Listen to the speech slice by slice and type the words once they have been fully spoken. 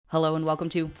Hello and welcome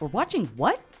to We're Watching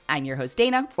What? I'm your host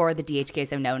Dana, or the DHK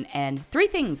as I'm known, and three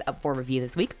things up for review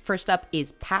this week. First up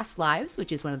is Past Lives,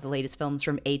 which is one of the latest films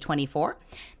from A24.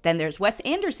 Then there's Wes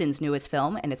Anderson's newest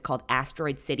film, and it's called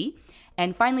Asteroid City.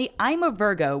 And finally, I'm a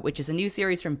Virgo, which is a new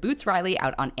series from Boots Riley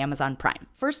out on Amazon Prime.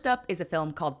 First up is a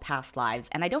film called Past Lives,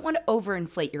 and I don't want to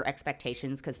overinflate your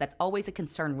expectations because that's always a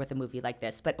concern with a movie like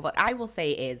this, but what I will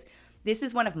say is this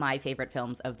is one of my favorite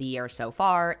films of the year so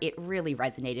far. It really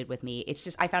resonated with me.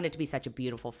 I found it to be such a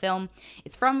beautiful film.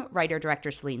 It's from writer-director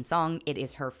Celine Song. It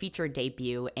is her feature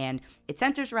debut, and it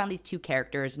centers around these two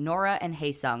characters, Nora and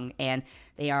Hae-sung, and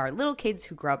they are little kids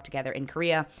who grow up together in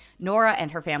Korea. Nora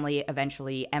and her family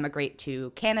eventually emigrate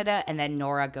to Canada, and then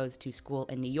Nora goes to school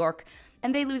in New York,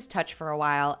 and they lose touch for a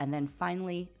while, and then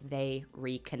finally they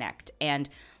reconnect. And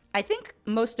I think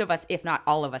most of us, if not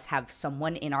all of us, have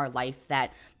someone in our life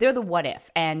that they're the what if.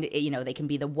 And, they can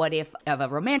be the what if of a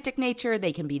romantic nature.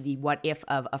 They can be the what if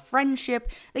of a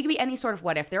friendship. They can be any sort of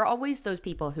what if. There are always those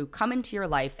people who come into your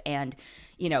life and,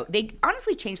 they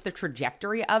honestly change the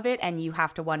trajectory of it. And you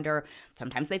have to wonder,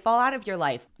 sometimes they fall out of your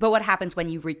life. But what happens when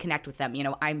you reconnect with them?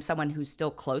 I'm someone who's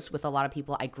still close with a lot of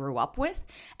people I grew up with.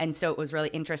 And so it was really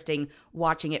interesting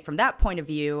watching it from that point of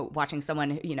view, watching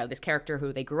someone, this character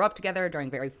who they grew up together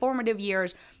during very formative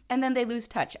years, and then they lose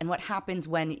touch. And what happens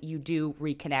when you do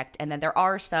reconnect? And then there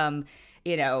are some,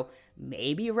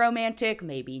 maybe romantic,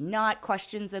 maybe not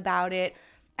questions about it.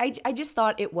 I just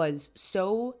thought it was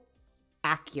so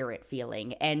accurate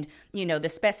feeling, and the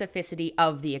specificity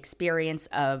of the experience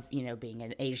of being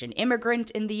an Asian immigrant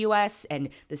in the US, and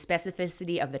the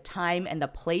specificity of the time and the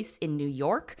place in New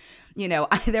York.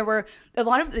 There were a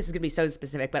lot of, this is gonna be so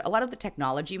specific, but a lot of the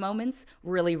technology moments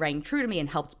really rang true to me and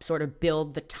helped sort of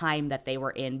build the time that they were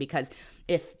in, because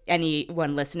if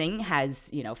anyone listening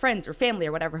has friends or family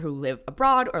or whatever who live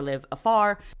abroad or live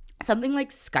afar, something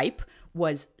like Skype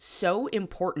was so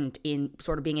important in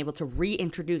sort of being able to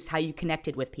reintroduce how you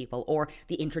connected with people, or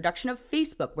the introduction of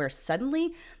Facebook, where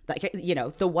suddenly,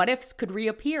 the what ifs could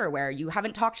reappear, where you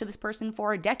haven't talked to this person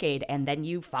for a decade and then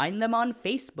you find them on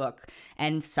Facebook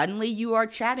and suddenly you are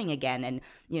chatting again. And,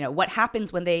 what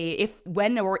happens when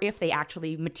if they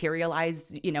actually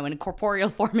materialize, in a corporeal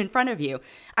form in front of you.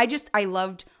 I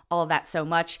loved all of that so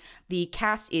much. The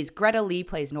cast is Greta Lee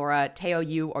plays Nora, Tae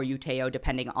Yoo or Yoo Tae-oh,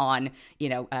 depending on,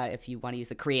 if you want to use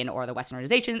the Korean or the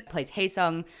Westernization, plays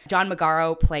Hae-sung. John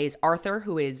Magaro plays Arthur,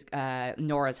 who is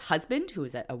Nora's husband, who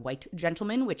is a white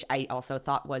gentleman, which I also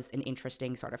thought was an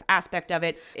interesting sort of aspect of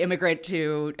it. Immigrant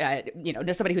to,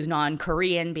 somebody who's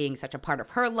non-Korean being such a part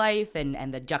of her life,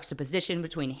 and the juxtaposition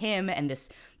between him and this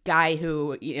guy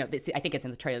who, I think it's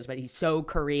in the trailers, but he's so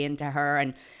Korean to her.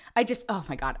 And oh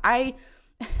my God, I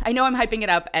know I'm hyping it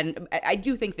up, and I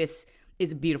do think this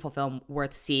is a beautiful film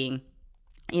worth seeing.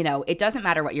 It doesn't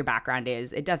matter what your background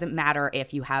is. It doesn't matter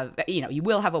if you have, you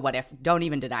will have a what if, don't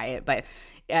even deny it, but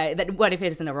that what if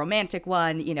it isn't a romantic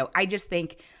one? I just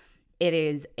think it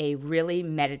is a really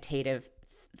meditative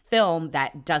film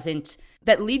that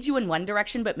leads you in one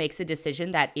direction, but makes a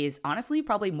decision that is honestly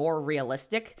probably more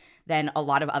realistic than a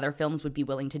lot of other films would be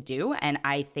willing to do. And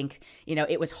I think,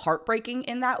 it was heartbreaking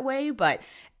in that way, but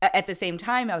at the same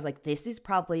time, I was like, this is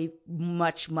probably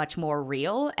much, much more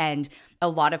real. And a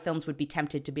lot of films would be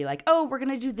tempted to be like, oh, we're going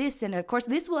to do this, and of course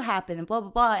this will happen, and blah,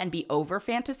 blah, blah, and be over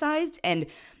fantasized. And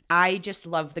I just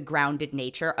love the grounded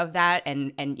nature of that.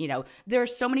 And there are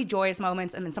so many joyous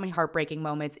moments and then so many heartbreaking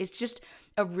moments. It's just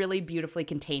a really beautifully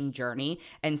contained journey.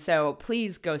 And so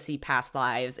please go see Past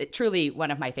Lives. It's truly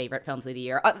one of my favorite films of the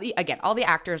year. Again, all the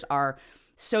actors are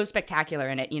so spectacular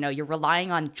in it. You're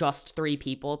relying on just three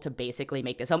people to basically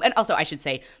make this film. And also, I should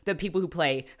say, the people who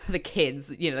play the kids,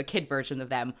 the kid version of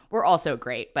them, were also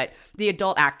great. But the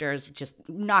adult actors just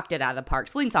knocked it out of the park.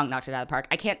 Celine Song knocked it out of the park.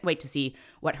 I can't wait to see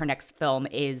what her next film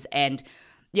is. And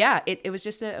yeah, it was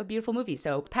just a beautiful movie.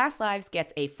 So Past Lives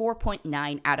gets a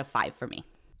 4.9 out of 5 for me.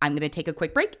 I'm going to take a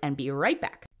quick break and be right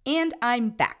back. And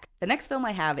I'm back. The next film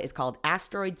I have is called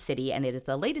Asteroid City, and it is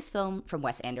the latest film from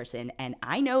Wes Anderson. And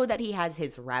I know that he has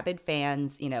his rabid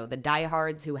fans, the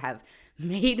diehards who have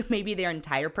made maybe their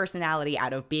entire personality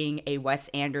out of being a Wes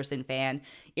Anderson fan.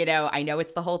 I know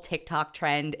it's the whole TikTok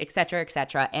trend, etc.,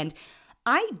 etc. And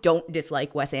I don't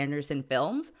dislike Wes Anderson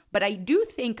films, but I do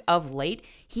think of late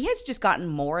he has just gotten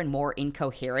more and more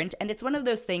incoherent. And it's one of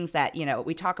those things that,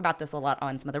 we talk about this a lot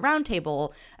on some of the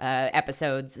roundtable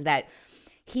episodes, that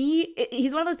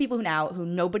he's one of those people who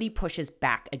nobody pushes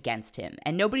back against him,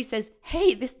 and nobody says,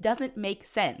 hey, this doesn't make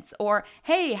sense, or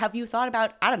hey, have you thought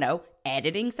about, I don't know,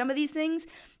 editing some of these things.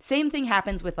 Same thing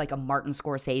happens with like a Martin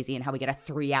Scorsese and how we get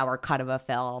a 3-hour cut of a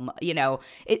film.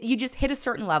 You just hit a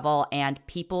certain level and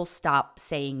people stop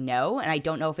saying no. And I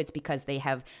don't know if it's because they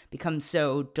have become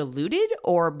so diluted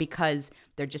or because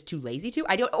they're just too lazy to.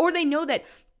 Or they know that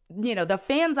the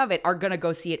fans of it are going to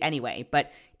go see it anyway.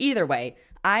 But either way,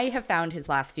 I have found his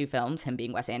last few films, him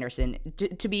being Wes Anderson,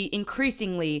 to be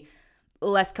increasingly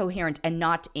less coherent, and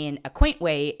not in a quaint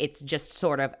way. It's just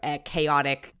sort of a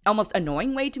chaotic, almost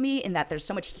annoying way to me, in that there's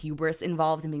so much hubris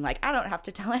involved in being like, I don't have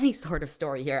to tell any sort of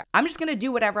story here. I'm just going to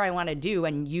do whatever I want to do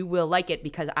and you will like it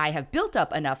because I have built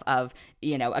up enough of,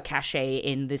 a cachet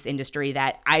in this industry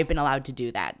that I've been allowed to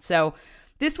do that. So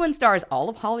this one stars all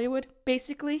of Hollywood,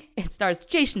 basically. It stars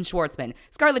Jason Schwartzman,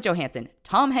 Scarlett Johansson.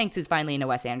 Tom Hanks is finally in a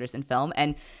Wes Anderson film.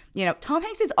 And, Tom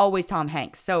Hanks is always Tom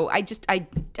Hanks. So I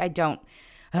don't.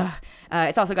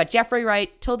 It's also got Jeffrey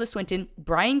Wright, Tilda Swinton,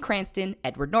 Bryan Cranston,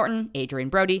 Edward Norton, Adrian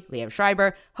Brody, Liev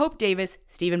Schreiber, Hope Davis,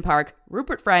 Stephen Park,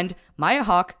 Rupert Friend, Maya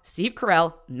Hawke, Steve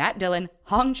Carell, Matt Dillon,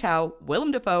 Hong Chow,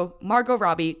 Willem Dafoe, Margot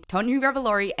Robbie, Tony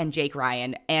Revolori, and Jake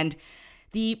Ryan. And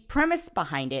the premise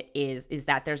behind it is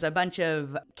that there's a bunch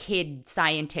of kid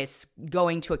scientists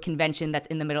going to a convention that's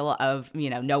in the middle of,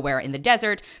 nowhere in the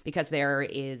desert because there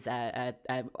is a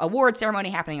award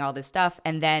ceremony happening, all this stuff.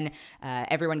 And then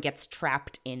everyone gets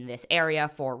trapped in this area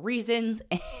for reasons.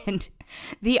 And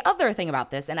the other thing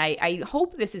about this, and I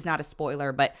hope this is not a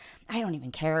spoiler, but I don't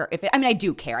even care I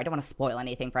do care. I don't want to spoil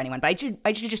anything for anyone, but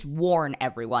I should just warn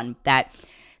everyone that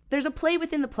there's a play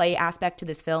within the play aspect to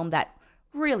this film that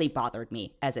really bothered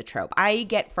me as a trope. I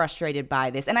get frustrated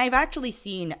by this, and I've actually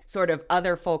seen sort of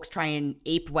other folks try and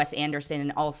ape Wes Anderson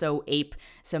and also ape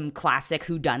some classic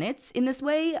whodunits in this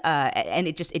way, and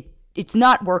it's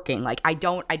not working. Like I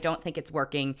don't think it's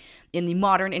working in the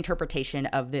modern interpretation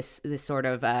of this sort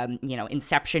of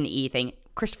Inception-y thing.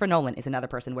 Christopher Nolan is another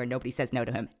person where nobody says no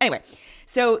to him. Anyway,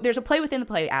 so there's a play within the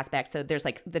play aspect. So there's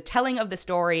like the telling of the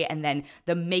story and then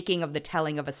the making of the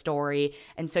telling of a story.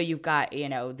 And so you've got,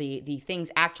 the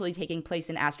things actually taking place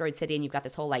in Asteroid City, and you've got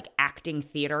this whole like acting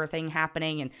theater thing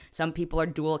happening, and some people are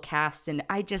dual casts. And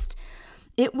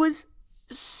it was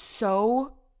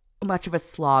so much of a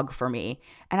slog for me,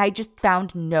 and I just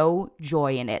found no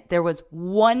joy in it. There was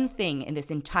one thing in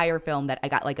this entire film that I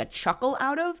got like a chuckle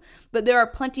out of, but there are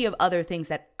plenty of other things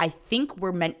that I think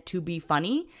were meant to be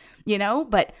funny,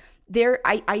 but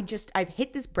I've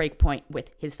hit this break point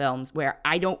with his films where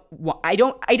I don't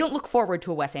look forward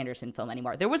to a Wes Anderson film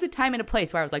anymore. There was a time and a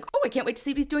place where I was like, oh, I can't wait to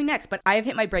see what he's doing next, but I have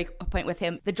hit my break point with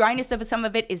him. The dryness of some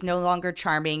of it is no longer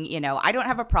charming. I don't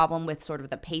have a problem with sort of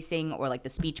the pacing or like the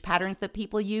speech patterns that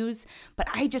people use, but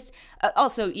I just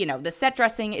also, the set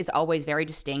dressing is always very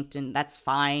distinct, and that's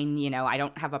fine. I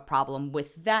don't have a problem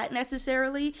with that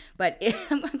necessarily, but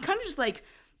I'm kind of just like,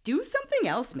 do something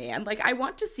else, man. Like, I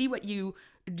want to see what you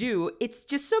do. It's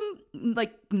just some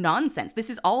like nonsense. This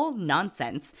is all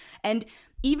nonsense. And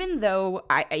even though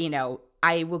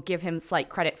I will give him slight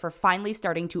credit for finally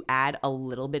starting to add a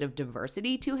little bit of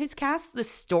diversity to his cast, the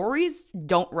stories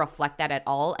don't reflect that at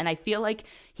all. And I feel like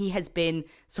he has been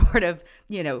sort of,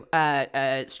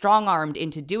 strong-armed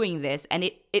into doing this. And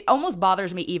it almost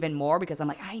bothers me even more because I'm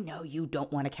like, I know you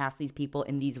don't want to cast these people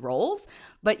in these roles,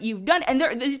 but you've done, and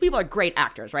these people are great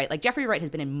actors, right? Like Jeffrey Wright has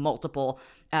been in multiple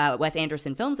Wes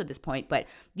Anderson films at this point, but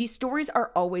these stories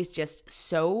are always just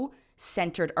so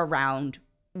centered around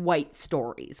white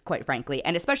stories, quite frankly.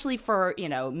 And especially for,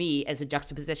 me as a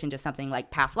juxtaposition to something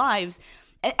like Past Lives.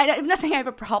 And I'm not saying I have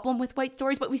a problem with white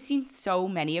stories, but we've seen so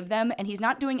many of them, and he's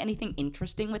not doing anything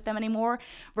interesting with them anymore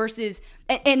versus,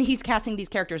 and he's casting these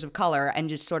characters of color and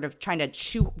just sort of trying to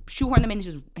shoehorn them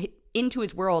into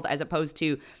his world as opposed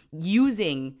to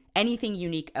using anything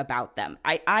unique about them.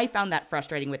 I found that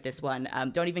frustrating with this one.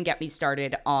 Don't even get me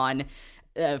started on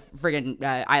friggin'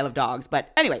 Isle of Dogs.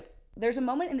 But anyway, there's a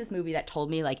moment in this movie that told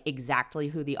me like exactly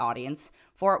who the audience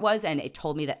for it was, and it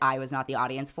told me that I was not the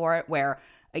audience for it, where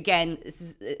again,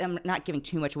 I'm not giving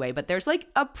too much away, but there's like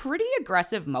a pretty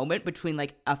aggressive moment between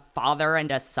like a father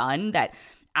and a son that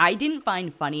I didn't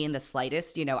find funny in the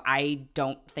slightest. I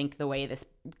don't think the way this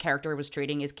character was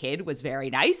treating his kid was very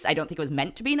nice. I don't think it was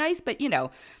meant to be nice, but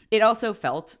it also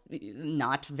felt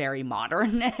not very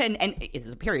modern, and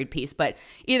it's a period piece. But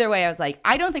either way, I was like,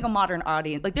 I don't think a modern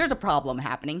audience, like there's a problem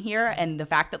happening here. And the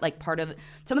fact that like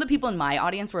some of the people in my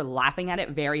audience were laughing at it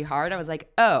very hard, I was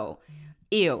like, oh,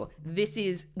 ew, this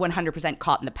is 100%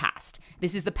 caught in the past.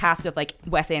 This is the past of like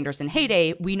Wes Anderson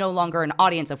heyday. We no longer an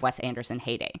audience of Wes Anderson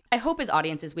heyday. I hope as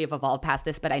audiences we have evolved past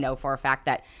this, but I know for a fact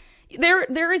that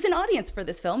there is an audience for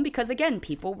this film because, again,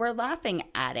 people were laughing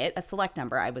at it, a select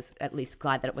number. I was at least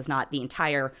glad that it was not the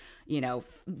entire,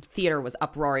 theater was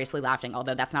uproariously laughing,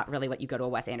 although that's not really what you go to a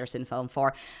Wes Anderson film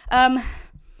for.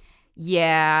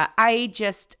 Yeah, I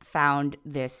just found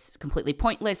this completely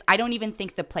pointless. I don't even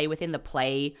think the play within the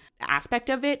play aspect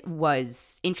of it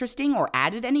was interesting or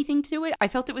added anything to it. I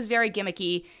felt it was very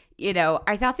gimmicky.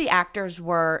 I thought the actors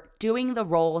were doing the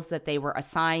roles that they were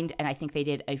assigned, and I think they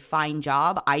did a fine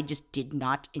job. I just did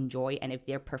not enjoy any of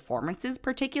their performances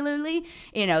particularly.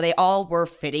 They all were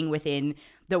fitting within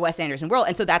the Wes Anderson world.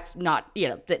 And so that's not,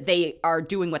 that they are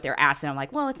doing what they're asked. And I'm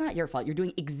like, well, it's not your fault. You're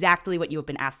doing exactly what you have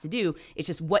been asked to do. It's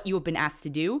just what you have been asked to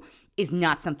do is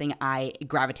not something I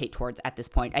gravitate towards at this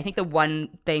point. I think the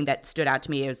one thing that stood out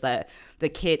to me is the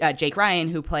kid, Jake Ryan,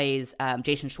 who plays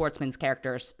Jason Schwartzman's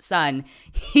character's son.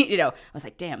 I was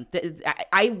like, damn,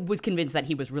 I was convinced that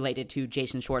he was related to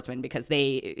Jason Schwartzman because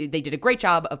they did a great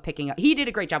job of he did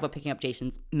a great job of picking up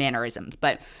Jason's mannerisms.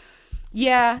 But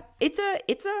yeah, it's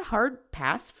a hard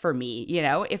pass for me.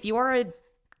 If you are a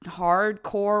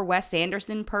hardcore Wes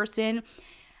Anderson person,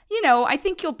 I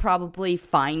think you'll probably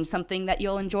find something that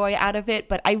you'll enjoy out of it.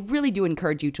 But I really do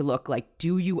encourage you to look like,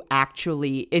 do you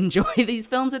actually enjoy these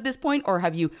films at this point? Or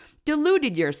have you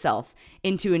deluded yourself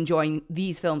into enjoying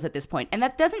these films at this point? And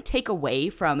that doesn't take away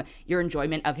from your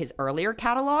enjoyment of his earlier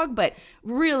catalog, but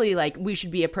really, we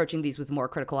should be approaching these with a more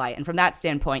critical eye. And from that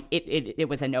standpoint, it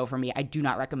was a no for me. I do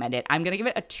not recommend it. I'm going to give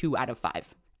it a 2 out of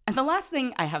 5. And the last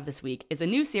thing I have this week is a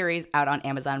new series out on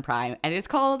Amazon Prime, and it's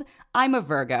called I'm a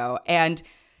Virgo. And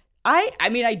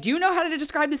I do know how to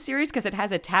describe this series because it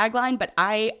has a tagline, but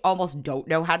I almost don't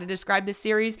know how to describe this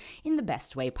series in the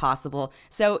best way possible.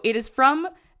 So it is from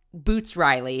Boots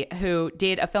Riley, who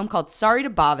did a film called Sorry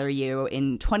to Bother You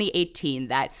in 2018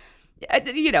 that,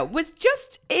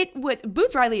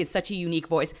 Boots Riley is such a unique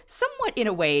voice, somewhat in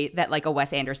a way that a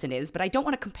Wes Anderson is, but I don't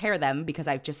want to compare them because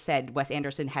I've just said Wes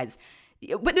Anderson has,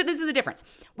 but this is the difference.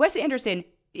 Wes Anderson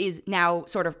is now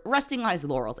sort of resting on his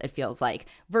laurels, it feels like,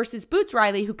 versus Boots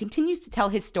Riley, who continues to tell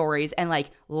his stories and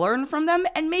learn from them.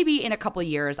 And maybe in a couple of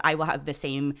years, I will have the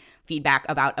same feedback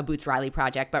about a Boots Riley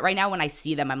project. But right now, when I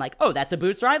see them, I'm like, oh, that's a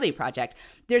Boots Riley project.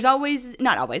 There's always,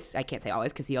 not always, I can't say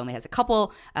always because he only has a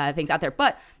couple things out there,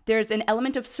 but there's an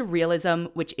element of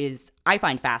surrealism, which I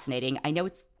find fascinating. I know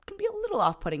it's can be a little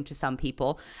off-putting to some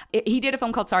people. He did a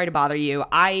film called Sorry to Bother You.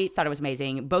 I thought it was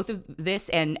amazing. Both of this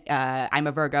and I'm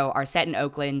a Virgo are set in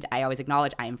Oakland. I always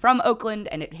acknowledge I am from Oakland,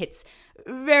 and it hits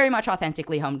very much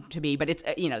authentically home to me, but it's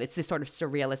this sort of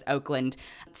surrealist Oakland.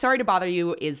 Sorry to Bother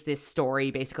You is this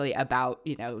story basically about,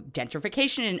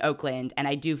 gentrification in Oakland, and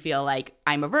I do feel like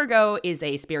I'm a Virgo is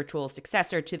a spiritual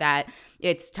successor to that.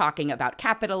 It's talking about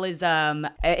capitalism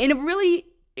in a really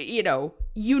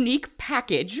unique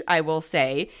package, I will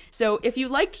say. So if you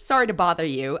liked Sorry to Bother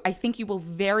You, I think you will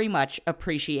very much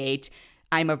appreciate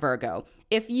I'm a Virgo.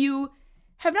 If you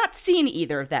have not seen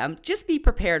either of them, just be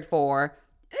prepared for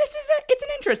it's an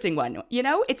interesting one.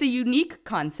 It's a unique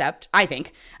concept, I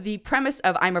think. The premise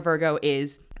of I'm a Virgo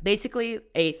is basically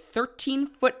a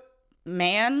 13-foot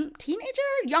young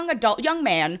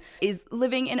man is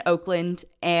living in Oakland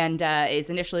and is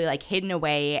initially hidden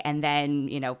away, and then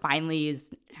finally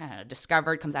is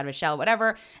discovered, comes out of his shell,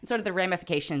 whatever, and sort of the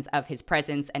ramifications of his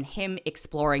presence and him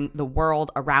exploring the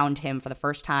world around him for the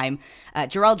first time.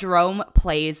 Jarrell Jerome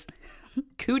plays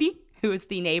Cootie, who is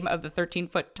the name of the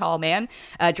 13-foot tall man.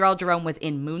 Jarrell Jerome was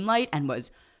in Moonlight and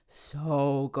was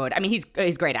so good. I mean, he's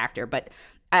a great actor, but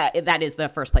that is the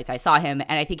first place I saw him,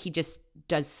 and I think he just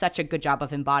does such a good job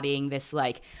of embodying this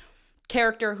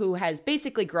character who has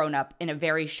basically grown up in a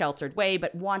very sheltered way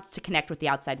but wants to connect with the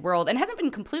outside world and hasn't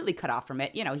been completely cut off from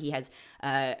it. He has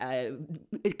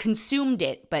consumed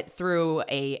it, but through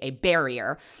a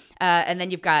barrier. And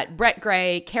then you've got Brett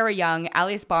Gray, Kara Young,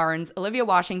 Alice Barnes, Olivia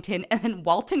Washington, and then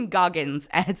Walton Goggins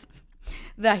as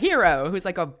the hero, who's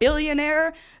a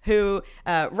billionaire who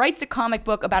writes a comic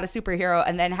book about a superhero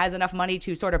and then has enough money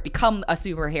to sort of become a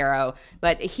superhero.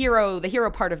 But the hero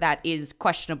part of that is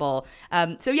questionable.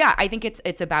 So yeah, I think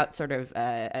it's about sort of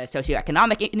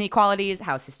socioeconomic inequalities,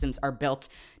 how systems are built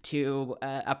to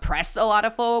oppress a lot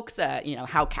of folks,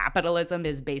 how capitalism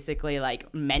is basically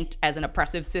meant as an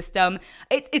oppressive system.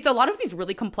 It's a lot of these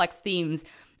really complex themes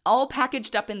all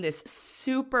packaged up in this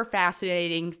super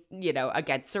fascinating,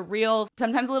 again, surreal,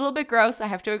 sometimes a little bit gross, I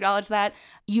have to acknowledge that,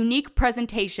 unique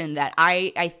presentation that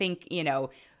I think,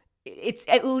 it's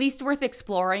at least worth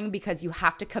exploring because you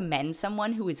have to commend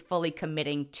someone who is fully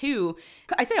committing to.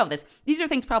 I say all this. These are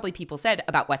things probably people said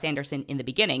about Wes Anderson in the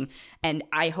beginning. And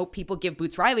I hope people give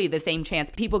Boots Riley the same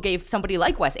chance people gave somebody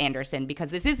like Wes Anderson,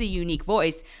 because this is a unique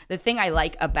voice. The thing I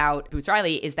like about Boots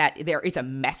Riley is that there is a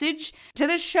message to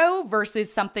this show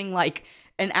versus something like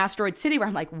an Asteroid City, where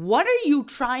I'm like, what are you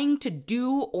trying to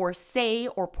do or say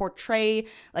or portray?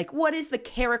 Like, what is the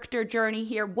character journey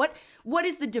here? What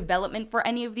is the development for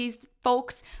any of these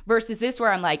folks? Versus this,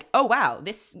 where I'm like, oh wow,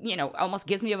 this, almost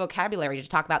gives me a vocabulary to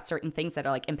talk about certain things that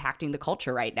are like impacting the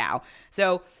culture right now.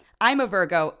 So I'm a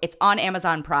Virgo. It's on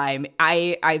Amazon Prime.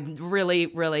 I really,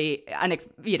 really, I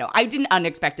didn't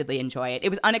unexpectedly enjoy it. It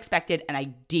was unexpected, and I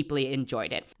deeply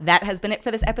enjoyed it. That has been it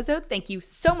for this episode. Thank you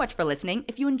so much for listening.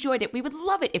 If you enjoyed it, we would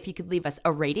love it if you could leave us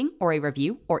a rating or a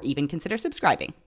review, or even consider subscribing.